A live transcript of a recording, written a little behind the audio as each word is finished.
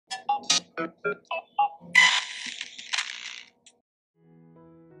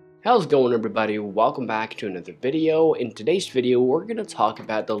How's it going, everybody? Welcome back to another video. In today's video, we're going to talk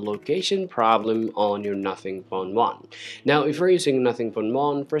about the location problem on your Nothing Phone 1. Now, if you're using Nothing Phone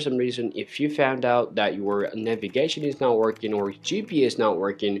 1, for some reason, if you found out that your navigation is not working or GPS not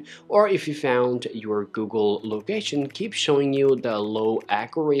working, or if you found your Google location keeps showing you the low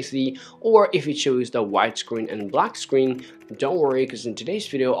accuracy, or if it shows the white screen and black screen, don't worry, because in today's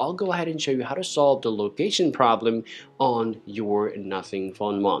video, I'll go ahead and show you how to solve the location problem on your Nothing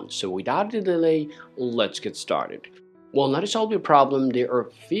Phone 1. So without a delay, let's get started. Well, now to solve your problem, there are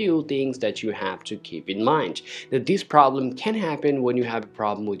a few things that you have to keep in mind. That this problem can happen when you have a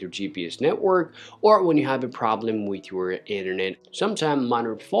problem with your GPS network or when you have a problem with your internet. Sometimes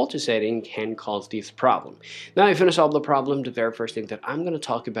minor faulty setting can cause this problem. Now, if you want to solve the problem, the very first thing that I'm going to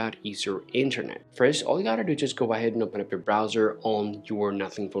talk about is your internet. First, all you got to do is just go ahead and open up your browser on your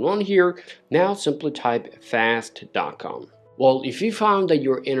Nothing Phone 1 here. Now, simply type fast.com. Well, if you found that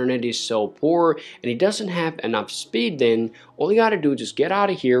your internet is so poor and it doesn't have enough speed, then all you gotta do is just get out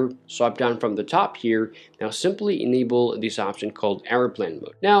of here, swipe down from the top here. Now simply enable this option called airplane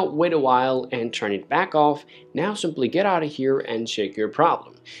mode. Now wait a while and turn it back off. Now simply get out of here and check your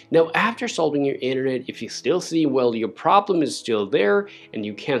problem. Now after solving your internet, if you still see, well, your problem is still there and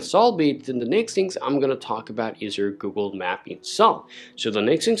you can't solve it, then the next things I'm gonna talk about is your Google Map itself. So the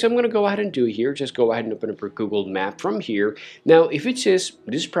next things I'm gonna go ahead and do here, just go ahead and open up your Google Map from here. Now, if it says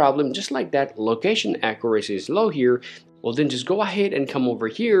this problem, just like that, location accuracy is low here, well then just go ahead and come over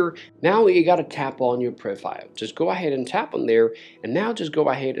here. Now you gotta tap on your profile. Just go ahead and tap on there, and now just go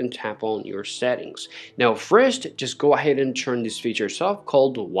ahead and tap on your settings. Now first, just go ahead and turn this feature off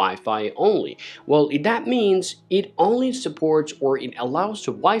called Wi-Fi only. Well, that means it only supports or it allows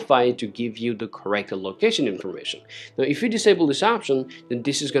the Wi-Fi to give you the correct location information. Now if you disable this option, then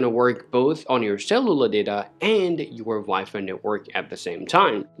this is gonna work both on your cellular data and your Wi-Fi network at the same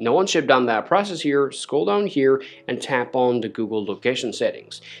time. Now once you've done that process here, scroll down here and tap on the Google location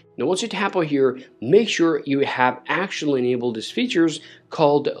settings. Now once you tap on here, make sure you have actually enabled these features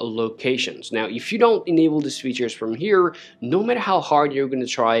called locations. Now if you don't enable these features from here, no matter how hard you're going to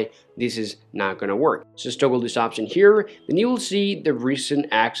try, this is not going to work. So just toggle this option here, then you will see the recent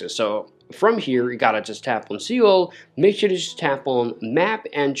access. So from here, you gotta just tap on see all, make sure to just tap on map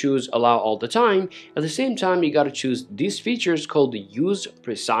and choose allow all the time. At the same time, you gotta choose these features called the use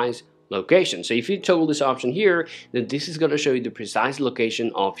precise location. So if you toggle this option here, then this is going to show you the precise location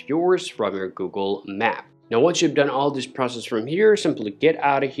of yours from your Google Map. Now once you've done all this process from here, simply get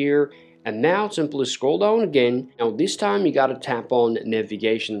out of here. And now simply scroll down again. Now this time you gotta tap on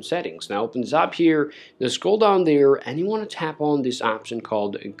navigation settings. Now open this up here, now scroll down there and you want to tap on this option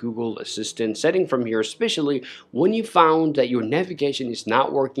called Google Assistant setting from here, especially when you found that your navigation is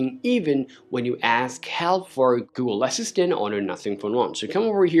not working even when you ask help for Google Assistant on your Nothing Phone 1. So come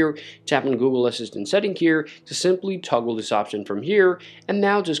over here, tap on Google Assistant setting here to simply toggle this option from here, and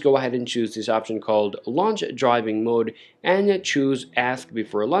now just go ahead and choose this option called launch driving mode and choose ask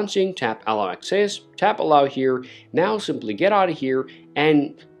before launching. Tap allow access, tap allow here. Now simply get out of here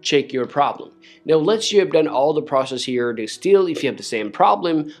and check your problem. Now let's say you've done all the process here. Still, if you have the same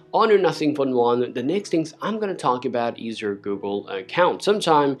problem on your Nothing Phone 1, the next things I'm going to talk about is your Google account.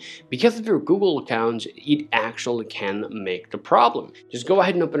 Sometimes because of your Google account, it actually can make the problem. Just go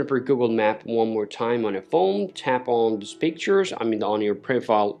ahead and open up your Google Map one more time on your phone, tap on these pictures, on your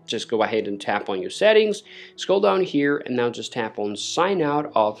profile, just go ahead and tap on your settings, scroll down here and now just tap on sign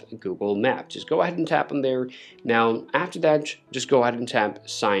out of Google Maps. Just go ahead and tap on there. Now after that, just go ahead and tap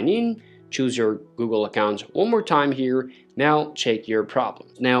sign in. Choose your Google account one more time here. Now check your problem.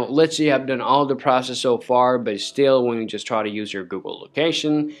 Now let's say I've done all the process so far, but still when you just try to use your Google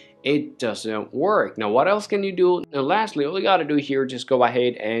location, it doesn't work. Now what else can you do? Now lastly, all you gotta do here, just go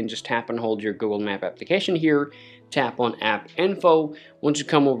ahead and just tap and hold your Google Map application here. Tap on app info. Once you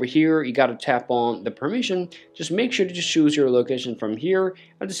come over here, you got to tap on the permission. Just make sure to just choose your location from here.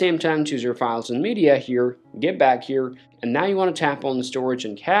 At the same time, choose your files and media here. Get back here. And now you want to tap on the storage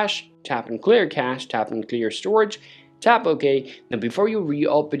and cache. Tap and clear cache. Tap and clear storage. Tap OK. Now before you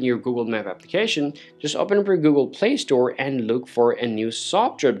reopen your Google Map application, just open up your Google Play Store and look for a new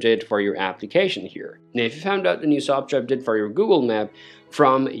software update for your application here. Now if you found out the new software update for your Google Map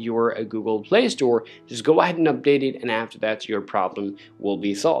from your Google Play Store, just go ahead and update it, and after that your problem will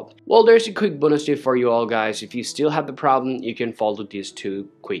be solved. Well, there's a quick bonus tip for you all guys. If you still have the problem, you can follow these two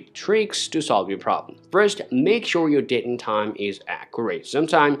quick tricks to solve your problem. First, make sure your date and time is accurate.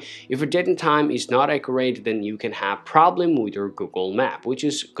 Sometimes if your date and time is not accurate, then you can have problem with your Google Map, which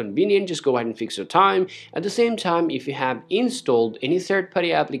is convenient. Just go ahead and fix your time. At the same time, if you have installed any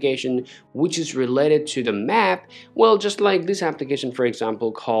third-party application which is related to the map, well, just like this application, for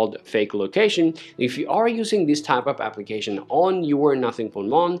example, called Fake Location, if you are using this type of application on your Nothing Phone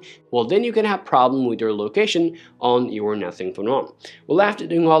 1, well, then you can have problem with your location on your Nothing Phone 1. Well, after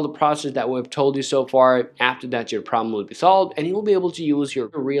doing all the process that we've told you so far, after that your problem will be solved and you will be able to use your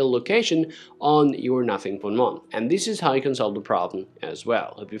real location on your Nothing Phone 1. And this is how you can solve the problem as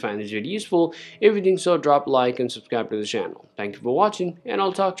well. Hope you find this video useful. If you think so, drop a like and subscribe to the channel. Thank you for watching, and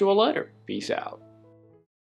I'll talk to you all later. Peace out.